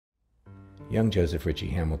Young Joseph Ritchie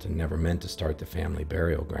Hamilton never meant to start the family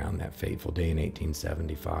burial ground that fateful day in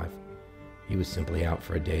 1875. He was simply out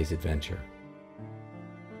for a day's adventure.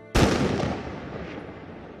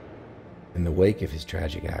 In the wake of his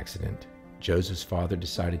tragic accident, Joseph's father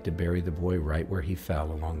decided to bury the boy right where he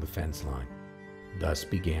fell along the fence line. Thus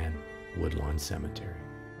began Woodlawn Cemetery.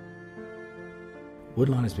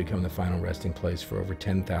 Woodlawn has become the final resting place for over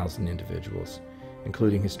 10,000 individuals,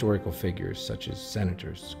 including historical figures such as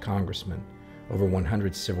senators, congressmen, over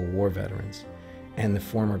 100 Civil War veterans, and the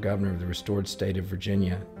former governor of the restored state of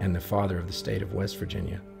Virginia and the father of the state of West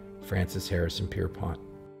Virginia, Francis Harrison Pierpont.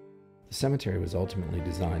 The cemetery was ultimately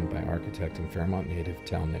designed by architect and Fairmont native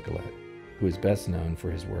Tel Nicolette, who is best known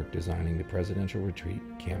for his work designing the presidential retreat,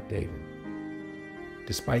 Camp David.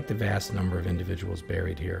 Despite the vast number of individuals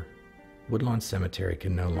buried here, Woodlawn Cemetery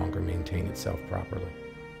can no longer maintain itself properly.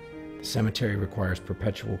 The cemetery requires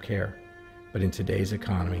perpetual care, but in today's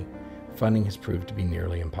economy, funding has proved to be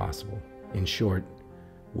nearly impossible. In short,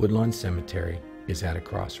 Woodlawn Cemetery is at a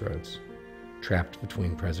crossroads, trapped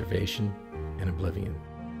between preservation and oblivion.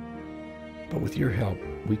 But with your help,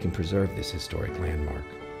 we can preserve this historic landmark,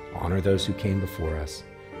 honor those who came before us,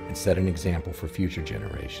 and set an example for future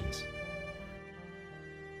generations.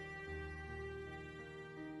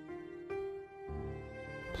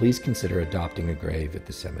 Please consider adopting a grave at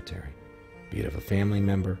the cemetery, be it of a family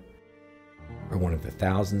member or one of the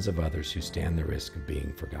thousands of others who stand the risk of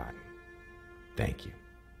being forgotten. Thank you.